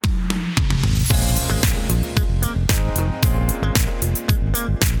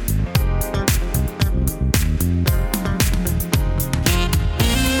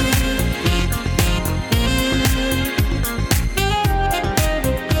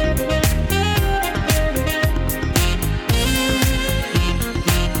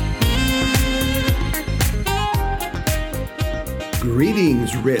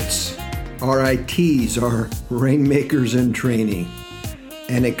RITs. RITs are Rainmakers in Training,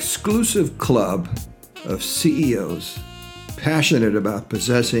 an exclusive club of CEOs passionate about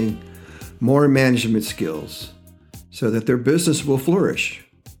possessing more management skills so that their business will flourish.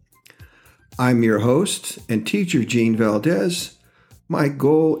 I'm your host and teacher, Gene Valdez. My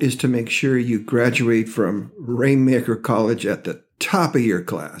goal is to make sure you graduate from Rainmaker College at the top of your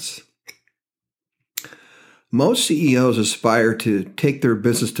class. Most CEOs aspire to take their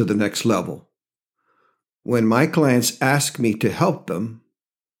business to the next level. When my clients ask me to help them,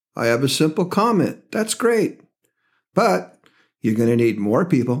 I have a simple comment. That's great, but you're going to need more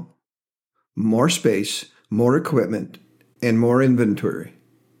people, more space, more equipment, and more inventory.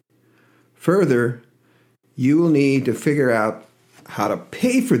 Further, you will need to figure out how to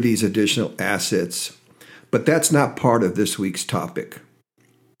pay for these additional assets, but that's not part of this week's topic.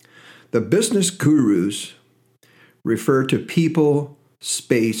 The business gurus refer to people,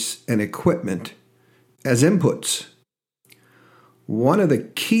 space, and equipment as inputs. One of the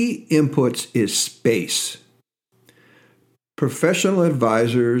key inputs is space. Professional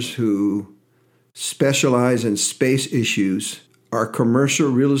advisors who specialize in space issues are commercial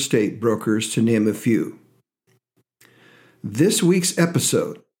real estate brokers, to name a few. This week's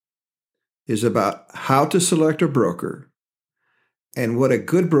episode is about how to select a broker and what a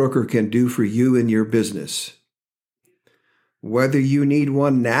good broker can do for you and your business. Whether you need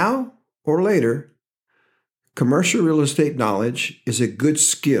one now or later, commercial real estate knowledge is a good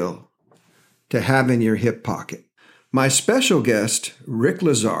skill to have in your hip pocket. My special guest, Rick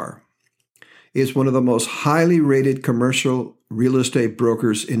Lazar, is one of the most highly rated commercial real estate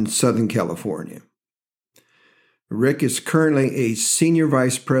brokers in Southern California. Rick is currently a senior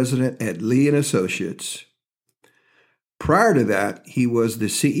vice president at Lee & Associates. Prior to that, he was the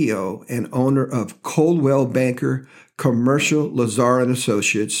CEO and owner of Coldwell Banker Commercial Lazar &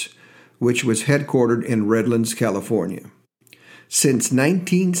 Associates, which was headquartered in Redlands, California. Since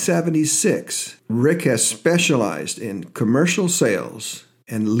 1976, Rick has specialized in commercial sales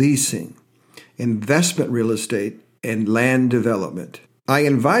and leasing, investment real estate, and land development. I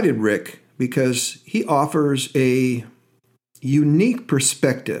invited Rick because he offers a unique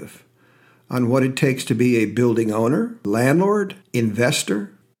perspective on what it takes to be a building owner, landlord,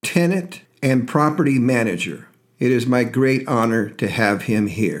 investor, tenant, and property manager. It is my great honor to have him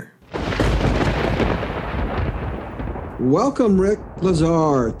here. Welcome, Rick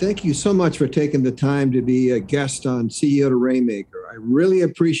Lazar. Thank you so much for taking the time to be a guest on CEO to Rainmaker. I really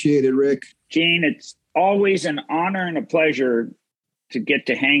appreciate it, Rick. Gene, it's always an honor and a pleasure to get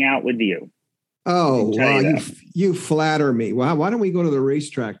to hang out with you. Oh, wow. You flatter me. Wow. Why don't we go to the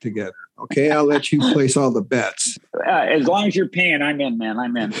racetrack together? Okay, I'll let you place all the bets. As long as you're paying, I'm in, man.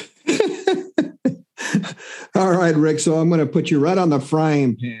 I'm in. All right, Rick. So I'm going to put you right on the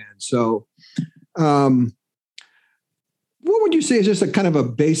frying pan. So what would you say is just a kind of a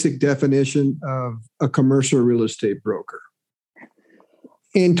basic definition of a commercial real estate broker?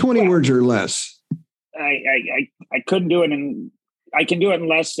 In 20 words or less. I couldn't do it I can do it in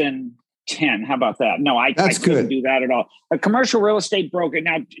less than 10. How about that? No, I couldn't do that at all. A commercial real estate broker.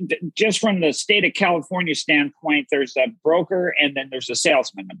 Now, just from the state of California standpoint, there's a broker and then there's a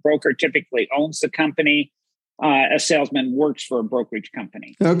salesman. A broker typically owns the company. A salesman works for a brokerage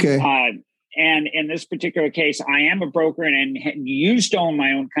company. Okay. And in this particular case, I am a broker and used to own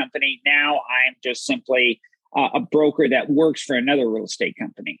my own company. Now I am just simply a broker that works for another real estate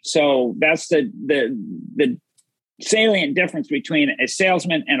company. So that's the salient difference between a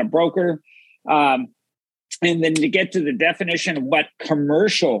salesman and a broker. And then to get to the definition of what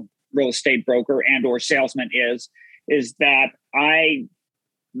commercial real estate broker and or salesman is that I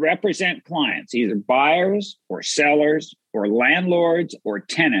represent clients, either buyers or sellers or landlords or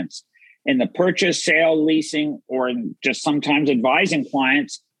tenants in the purchase, sale, leasing, or just sometimes advising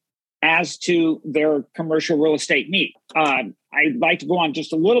clients as to their commercial real estate need. I'd like to go on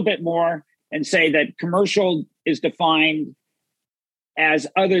just a little bit more and say that commercial is defined as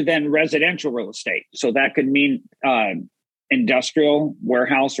other than residential real estate. So that could mean industrial,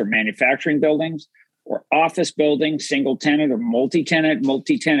 warehouse, or manufacturing buildings, or office buildings, single tenant or multi-tenant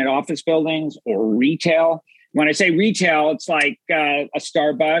office buildings, or retail. When I say retail, it's like a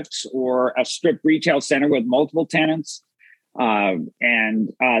Starbucks or a strip retail center with multiple tenants. And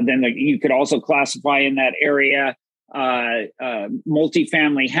then you could also classify in that area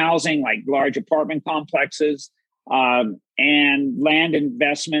multifamily housing, like large apartment complexes, and land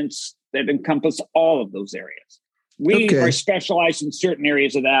investments that encompass all of those areas. We are specialized in certain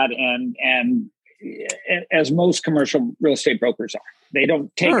areas of that, and as most commercial real estate brokers are. They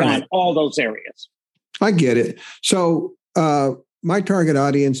don't take on all those areas. I get it. So my target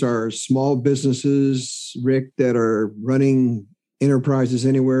audience are small businesses, Rick, that are running enterprises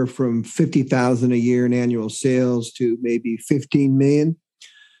anywhere from 50,000 a year in annual sales to maybe 15 million.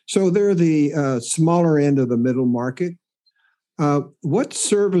 So they're the smaller end of the middle market. What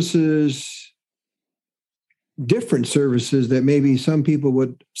services, different services that maybe some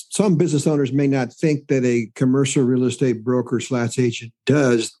business owners may not think that a commercial real estate broker / agent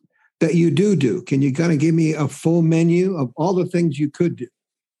does, that you do? Can you kind of give me a full menu of all the things you could do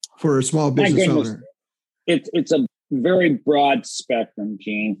for a small business owner? It's a very broad spectrum,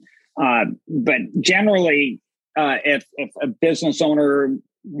 Gene. But generally, if a business owner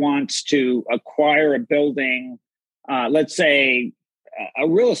wants to acquire a building, let's say a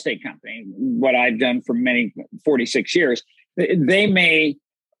real estate company, what I've done for 46 years, they may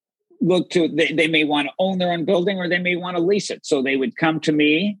they may want to own their own building, or they may want to lease it. So they would come to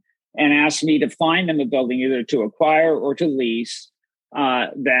me and ask me to find them a building, either to acquire or to lease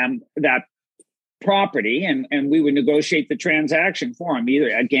them that property, and we would negotiate the transaction for them,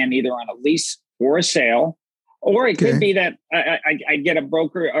 either on a lease or a sale. Or it could be that I get a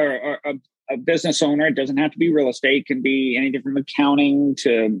broker or a business owner. It doesn't have to be real estate. It can be anything from accounting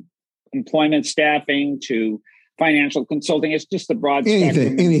to employment staffing to financial consulting. It's just the broad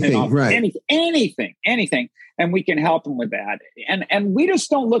spectrum. Anything. And we can help them with that. And we just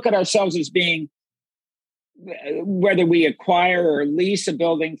don't look at ourselves as being, whether we acquire or lease a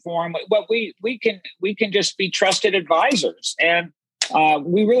building for them, but we can just be trusted advisors. And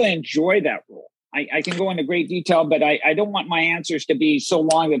we really enjoy that role. I can go into great detail, but I don't want my answers to be so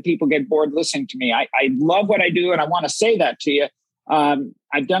long that people get bored listening to me. I love what I do, and I want to say that to you.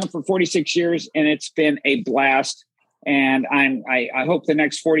 I've done it for 46 years, and it's been a blast. And I hope the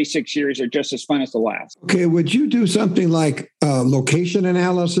next 46 years are just as fun as the last. Okay, would you do something like location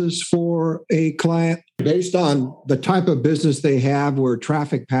analysis for a client based on the type of business they have, where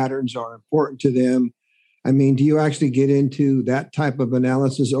traffic patterns are important to them? I mean, do you actually get into that type of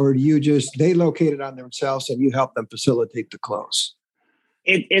analysis, or do you they locate it on themselves and you help them facilitate the close?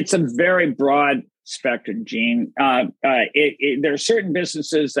 It's a very broad spectrum, Gene. There are certain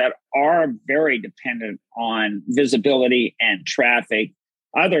businesses that are very dependent on visibility and traffic.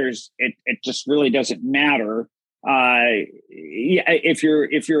 Others, it just really doesn't matter. If you're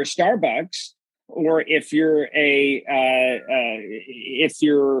a Starbucks, or if you're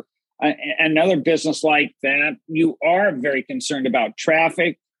another business like that, you are very concerned about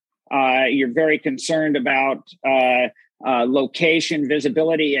traffic. You're very concerned about location,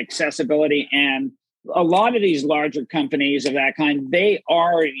 visibility, accessibility. And a lot of these larger companies of that kind, they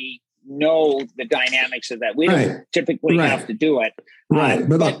already know the dynamics of that. We don't typically have to do it. Right.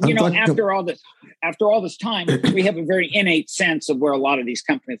 But after all this time, we have a very innate sense of where a lot of these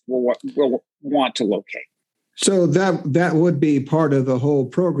companies will want to locate. So that would be part of the whole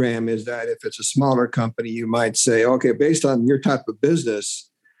program, is that if it's a smaller company, you might say, okay, based on your type of business,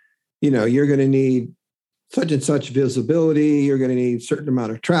 you're going to need such and such visibility. You're going to need a certain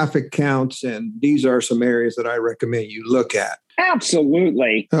amount of traffic counts. And these are some areas that I recommend you look at.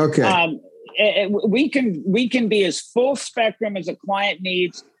 Absolutely. Okay. We can be as full spectrum as a client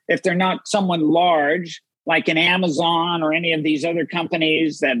needs. If they're not someone large, like an Amazon or any of these other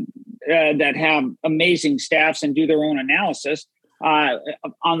companies that have amazing staffs and do their own analysis.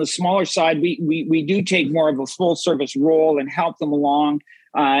 On the smaller side, we do take more of a full service role and help them along.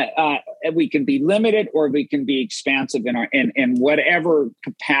 We can be limited, or we can be expansive in whatever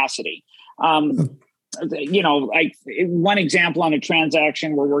capacity. Like one example on a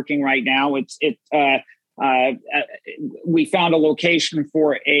transaction we're working right now. We found a location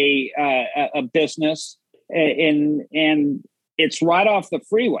for a business, and it's right off the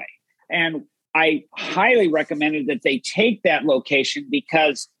freeway. And I highly recommended that they take that location,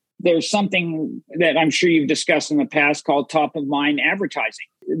 because there's something that I'm sure you've discussed in the past called top of mind advertising.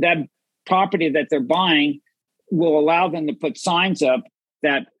 That property that they're buying will allow them to put signs up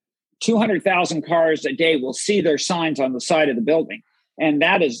that 200,000 cars a day will see their signs on the side of the building. And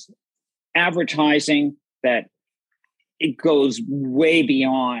that is advertising that it goes way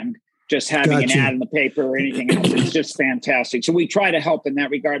beyond just having an ad in the paper or anything else. It's just fantastic. So we try to help in that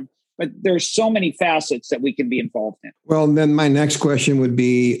regard. But there's so many facets that we can be involved in. Well, then my next question would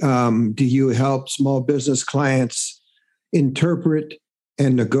be, do you help small business clients interpret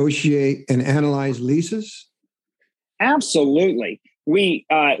and negotiate and analyze leases? Absolutely. We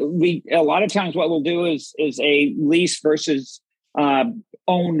a lot of times what we'll do is a lease versus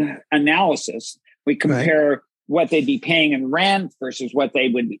own analysis. We compare what they'd be paying in rent versus what they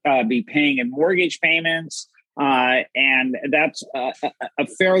would be paying in mortgage payments. And that's a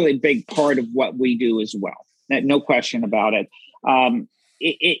fairly big part of what we do as well. No question about it.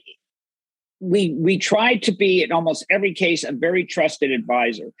 We try to be, in almost every case, a very trusted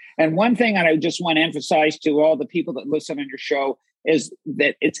advisor. And one thing that I just want to emphasize to all the people that listen on your show is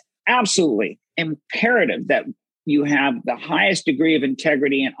that it's absolutely imperative that you have the highest degree of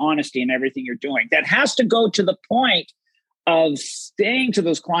integrity and honesty in everything you're doing. That has to go to the point of saying to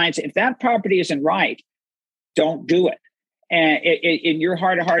those clients, if that property isn't right, don't do it. And in your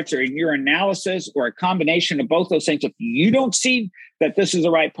heart of hearts, or in your analysis, or a combination of both those things, if you don't see that this is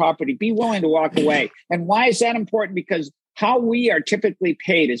the right property, be willing to walk away. And why is that important? Because how we are typically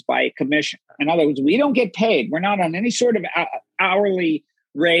paid is by a commission. In other words, we don't get paid. We're not on any sort of hourly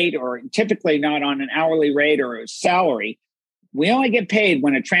rate, or typically not on an hourly rate or a salary. We only get paid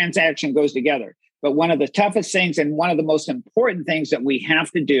when a transaction goes together. But one of the toughest things, and one of the most important things that we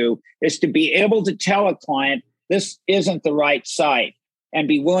have to do, is to be able to tell a client, this isn't the right site, and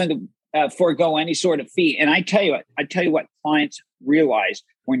be willing to forego any sort of fee. And I tell you what, clients realize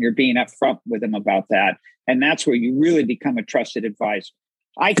when you're being upfront with them about that. And that's where you really become a trusted advisor.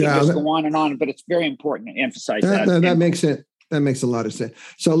 I can just go on and on, but it's very important to emphasize that. That makes sense. That makes a lot of sense.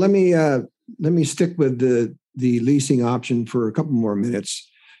 So let me stick with the leasing option for a couple more minutes.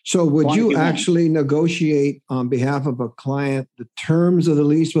 So would you actually negotiate on behalf of a client the terms of the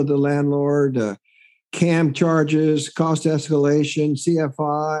lease with the landlord, CAM charges, cost escalation,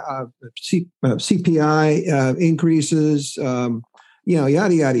 CFI, CPI increases, yada,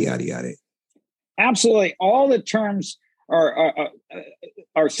 yada, yada, yada? Absolutely. All the terms are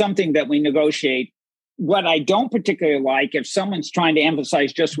something that we negotiate. What I don't particularly like, if someone's trying to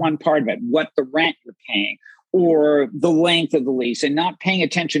emphasize just one part of it, what the rent you're paying, or the length of the lease, and not paying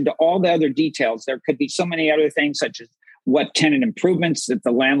attention to all the other details. There could be so many other things, such as what tenant improvements that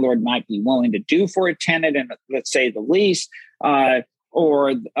the landlord might be willing to do for a tenant, and let's say the lease,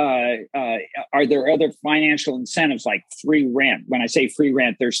 or are there other financial incentives like free rent? When I say free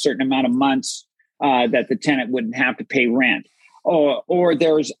rent, there's a certain amount of months that the tenant wouldn't have to pay rent. Or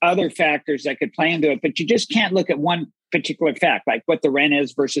there's other factors that could play into it, but you just can't look at one particular fact, like what the rent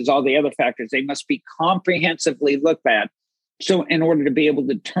is versus all the other factors. They must be comprehensively looked at. So in order to be able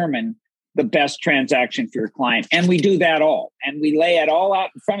to determine the best transaction for your client. And we do that all. And we lay it all out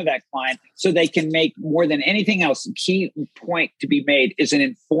in front of that client so they can make, more than anything else, the key point to be made is an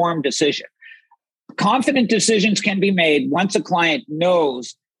informed decision. Confident decisions can be made once a client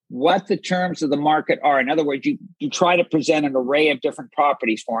knows what the terms of the market are. In other words, you try to present an array of different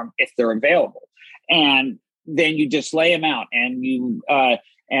properties for them if they're available. And then you just lay them out, and you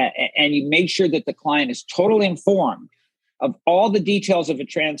make sure that the client is totally informed of all the details of a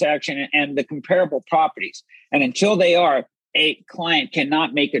transaction and the comparable properties. And until they are, a client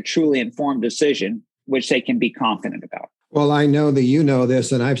cannot make a truly informed decision, which they can be confident about. Well, I know that you know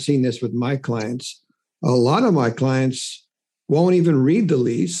this, and I've seen this with my clients. A lot of my clients won't even read the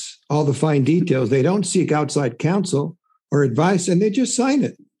lease, all the fine details. They don't seek outside counsel or advice, and they just sign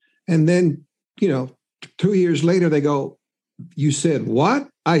it. And then, 2 years later, they go, you said what?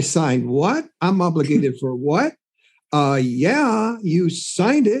 I signed what? I'm obligated for what? Yeah, you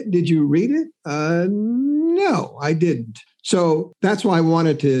signed it. Did you read it? No, I didn't. So that's why I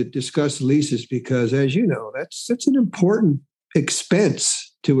wanted to discuss leases, because as you know, that's an important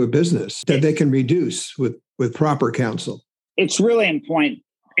expense to a business that they can reduce with proper counsel. It's really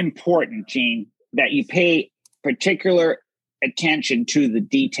important, Gene, that you pay particular attention to the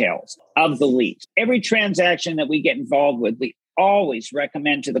details of the lease. Every transaction that we get involved with, we always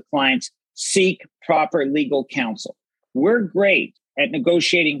recommend to the clients, seek proper legal counsel. We're great at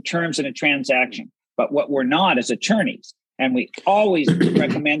negotiating terms in a transaction, but what we're not is attorneys. And we always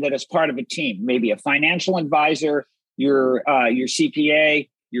recommend that as part of a team, maybe a financial advisor, your CPA,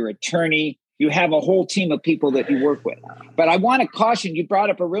 your attorney. You have a whole team of people that you work with. But I want to caution, you brought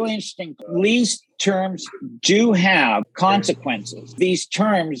up a really interesting, lease terms do have consequences. These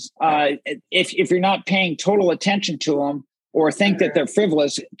terms, if you're not paying total attention to them or think that they're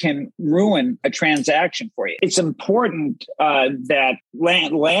frivolous, can ruin a transaction for you. It's important that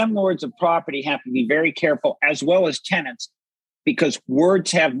landlords of property have to be very careful, as well as tenants, because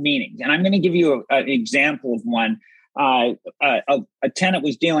words have meanings. And I'm going to give you an example of one. A tenant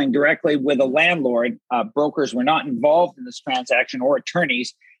was dealing directly with a landlord. Brokers were not involved in this transaction, or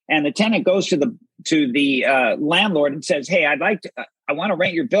attorneys. And the tenant goes to the landlord and says, "Hey, I want to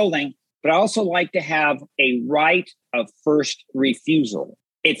rent your building, but I also like to have a right of first refusal."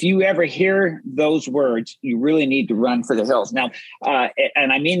 If you ever hear those words, you really need to run for the hills. Now,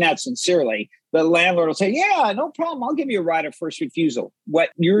 and I mean that sincerely. The landlord will say, "Yeah, no problem. I'll give you a right of first refusal." What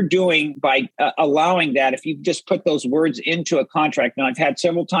you're doing by allowing that, if you just put those words into a contract, and I've had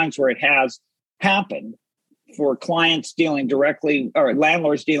several times where it has happened, for clients dealing directly or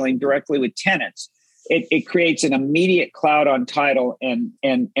landlords dealing directly with tenants, it creates an immediate cloud on title and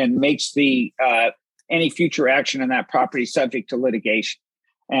makes the any future action on that property subject to litigation.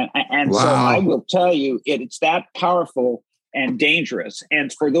 And Wow. So I will tell you, it's that powerful and dangerous.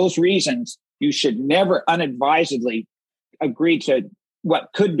 And for those reasons, you should never unadvisedly agree to what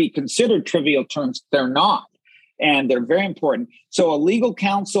could be considered trivial terms. They're not, and they're very important. So a legal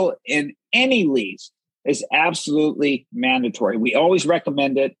counsel in any lease is absolutely mandatory. We always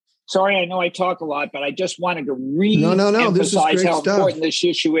recommend it. Sorry, I know I talk a lot, but I just wanted to re-emphasize how important this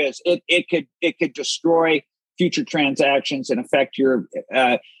issue is. It could destroy future transactions and affect your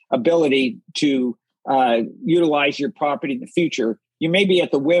ability to utilize your property in the future. You may be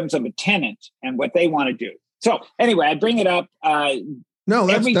at the whims of a tenant and what they want to do. So anyway, I bring it up.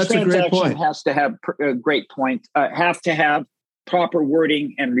 Every that's a great point. Has to have a great point. Have to have proper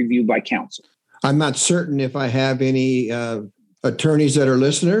wording and review by counsel. I'm not certain if I have any attorneys that are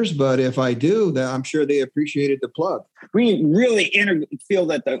listeners, but if I do, I'm sure they appreciated the plug. We really feel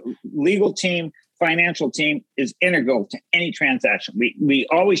that the legal team, financial team is integral to any transaction. We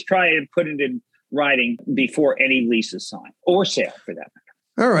always try and put it in writing before any lease is signed or sale, for that matter.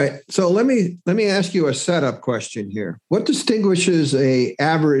 All right. So let me ask you a setup question here. What distinguishes a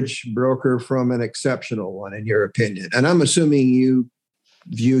average broker from an exceptional one, in your opinion? And I'm assuming you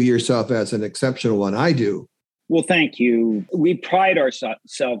view yourself as an exceptional one. I do. Well, thank you. We pride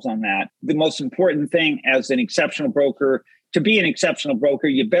ourselves on that. The most important thing as an exceptional broker, to be an exceptional broker,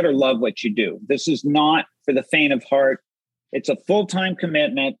 you better love what you do. This is not for the faint of heart. It's a full-time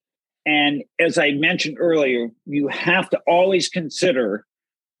commitment. And as I mentioned earlier, you have to always consider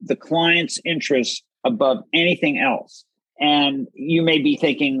the client's interests above anything else. And you may be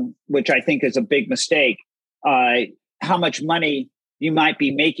thinking, which I think is a big mistake, how much money you might be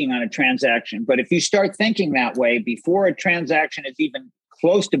making on a transaction. But if you start thinking that way before a transaction is even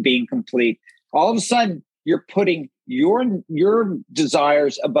close to being complete, all of a sudden you're putting your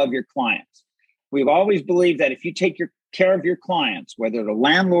desires above your clients. We've always believed that if you take care of your clients, whether the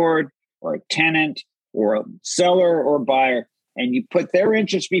landlord or a tenant or a seller or buyer, and you put their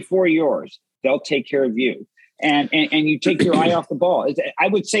interests before yours, they'll take care of you. And you take your eye off the ball. I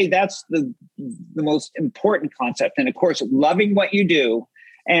would say that's the most important concept. And of course, loving what you do,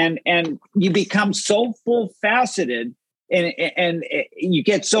 and you become so full-faceted, and you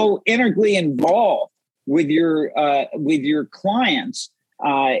get so integrally involved with your clients,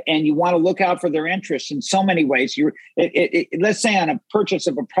 and you want to look out for their interests in so many ways. Let's say on a purchase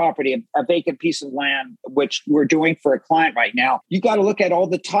of a property, a vacant piece of land, which we're doing for a client right now, you got to look at all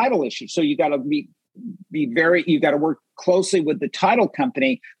the title issues. So you got to you got to work closely with the title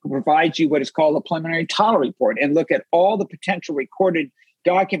company who provides you what is called a preliminary title report, and look at all the potential recorded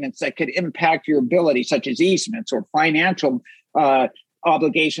documents that could impact your ability, such as easements or financial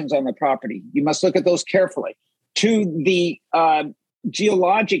obligations on the property. You must look at those carefully. To the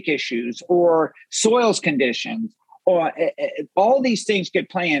geologic issues or soils conditions, or all these things could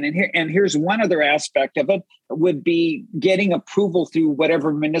play in. And here's one other aspect of it would be getting approval through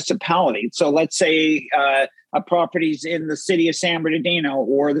whatever municipality. So let's say a property's in the city of San Bernardino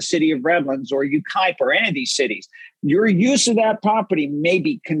or the city of Redlands or Ukaipa or any of these cities. Your use of that property may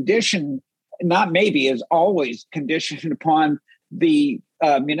be conditioned, not maybe, is always conditioned upon the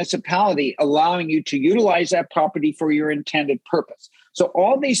municipality allowing you to utilize that property for your intended purpose. So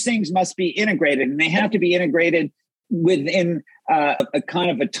all these things must be integrated, and they have to be integrated within a kind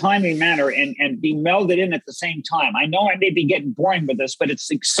of a timely manner and be melded in at the same time. I know I may be getting boring with this, but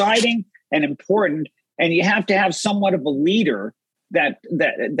it's exciting and important, and you have to have somewhat of a leader that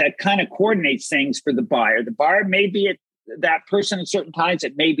kind of coordinates things for the buyer. The buyer may be that person at certain times.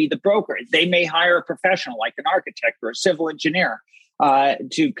 It may be the broker. They may hire a professional like an architect or a civil engineer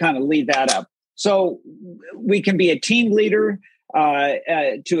to kind of lead that up. So we can be a team leader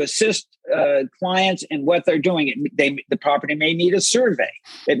to assist clients in what they're doing. The property may need a survey.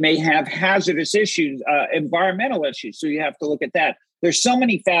 It may have hazardous issues, environmental issues. So you have to look at that. There's so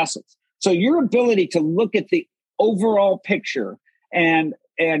many facets. So your ability to look at the overall picture and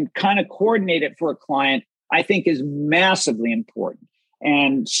kind of coordinate it for a client, I think, is massively important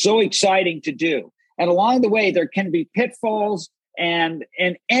and so exciting to do. And along the way, there can be pitfalls, and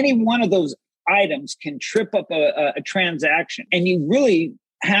any one of those items can trip up a transaction, and you really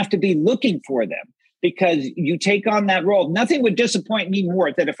have to be looking for them because you take on that role. Nothing would disappoint me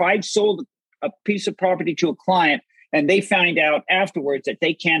more than if I'd sold a piece of property to a client and they find out afterwards that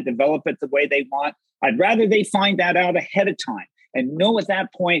they can't develop it the way they want. I'd rather they find that out ahead of time and know at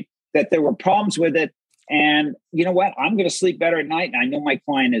that point that there were problems with it. And you know what? I'm going to sleep better at night, and I know my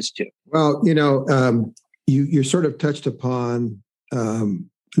client is too. Well, you sort of touched upon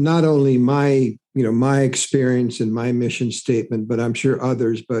not only my experience and my mission statement, but I'm sure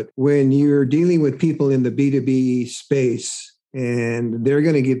others. But when you're dealing with people in the B2B space and they're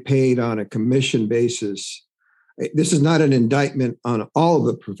going to get paid on a commission basis, this is not an indictment on all of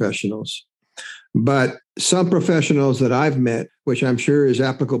the professionals, but some professionals that I've met, which I'm sure is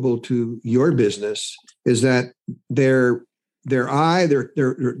applicable to your business, is that their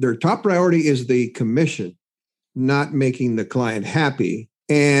top priority is the commission, not making the client happy.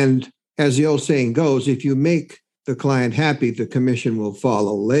 And as the old saying goes, if you make the client happy, the commission will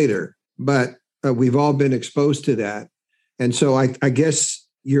follow later. But we've all been exposed to that. And so I guess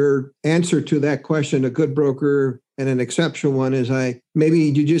your answer to that question, a good broker and an exceptional one, is maybe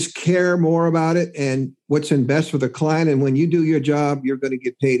you just care more about it and what's in best for the client. And when you do your job, you're going to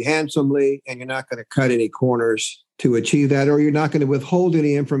get paid handsomely, and you're not going to cut any corners to achieve that, or you're not going to withhold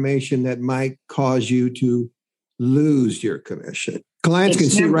any information that might cause you to lose your commission. Clients can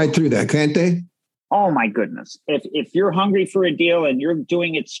see right through that, can't they? Oh my goodness. If you're hungry for a deal and you're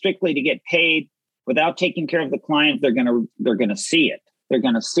doing it strictly to get paid without taking care of the client, they're going to see it. They're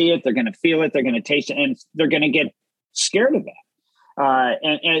going to see it. They're going to feel it. They're going to taste it, and they're going to get scared of that,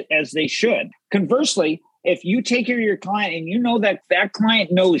 and as they should. Conversely, if you take care of your client and you know that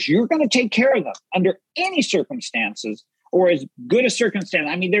client knows you're going to take care of them under any circumstances, or as good a circumstance.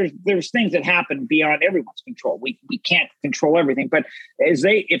 I mean, there's things that happen beyond everyone's control. We can't control everything, but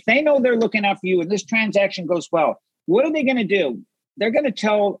if they know they're looking out for you and this transaction goes well, what are they going to do? They're going to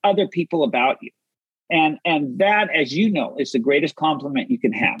tell other people about you. And that, as you know, is the greatest compliment you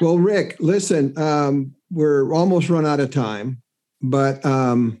can have. Well, Rick, listen, we're almost run out of time, but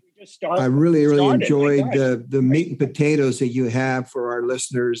I really enjoyed the meat and potatoes that you have for our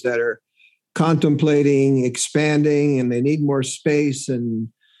listeners that are contemplating expanding and they need more space and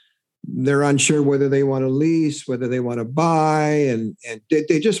they're unsure whether they want to lease, whether they want to buy, and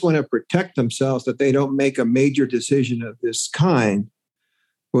they just want to protect themselves that they don't make a major decision of this kind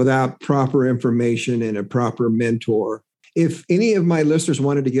without proper information and a proper mentor. If any of my listeners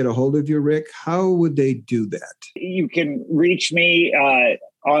wanted to get a hold of you, Rick, how would they do that? You can reach me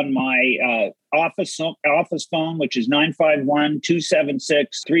on my office phone, which is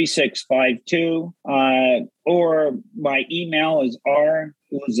 951-276-3652. Or my email is Lazar,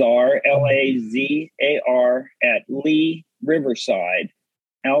 Lazar, at Lee Riverside,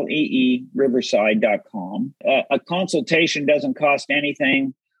 Lee Riverside.com. A consultation doesn't cost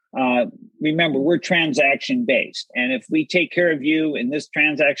anything. Remember, we're transaction based. And if we take care of you and this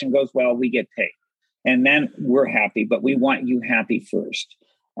transaction goes well, we get paid. And then we're happy, but we want you happy first.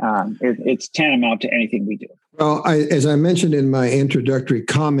 It's tantamount to anything we do. Well, as I mentioned in my introductory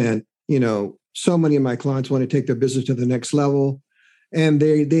comment, so many of my clients want to take their business to the next level, and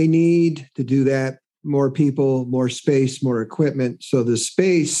they need to do that. More people, more space, more equipment. So the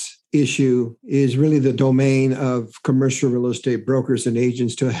space issue is really the domain of commercial real estate brokers and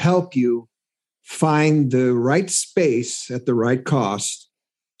agents to help you find the right space at the right cost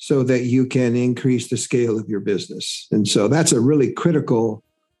so that you can increase the scale of your business. And so that's a really critical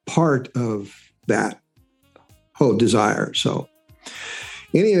part of that whole desire. So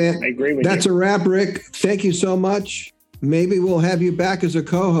anyway, I agree with that's you. a wrap, Rick. Thank you so much. Maybe we'll have you back as a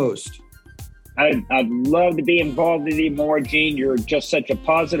co-host. I'd love to be involved with you more, Gene. You're just such a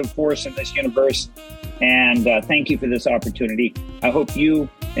positive force in this universe. And thank you for this opportunity. I hope you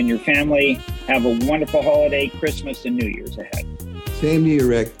and your family have a wonderful holiday, Christmas, and New Year's ahead. Same to you,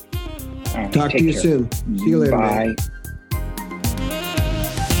 Rick. Right, Talk to you care. soon. See you later. Bye. Man.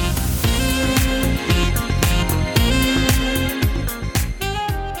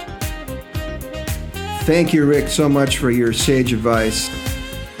 Thank you, Rick, so much for your sage advice.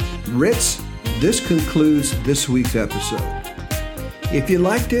 Ritz, this concludes this week's episode. If you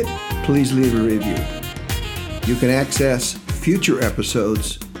liked it, please leave a review. You can access future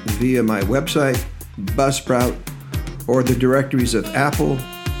episodes via my website, Buzzsprout, or the directories of Apple,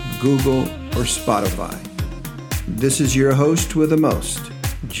 Google, or Spotify. This is your host with the most,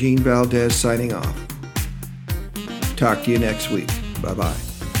 Gene Valdez, signing off. Talk to you next week. Bye-bye.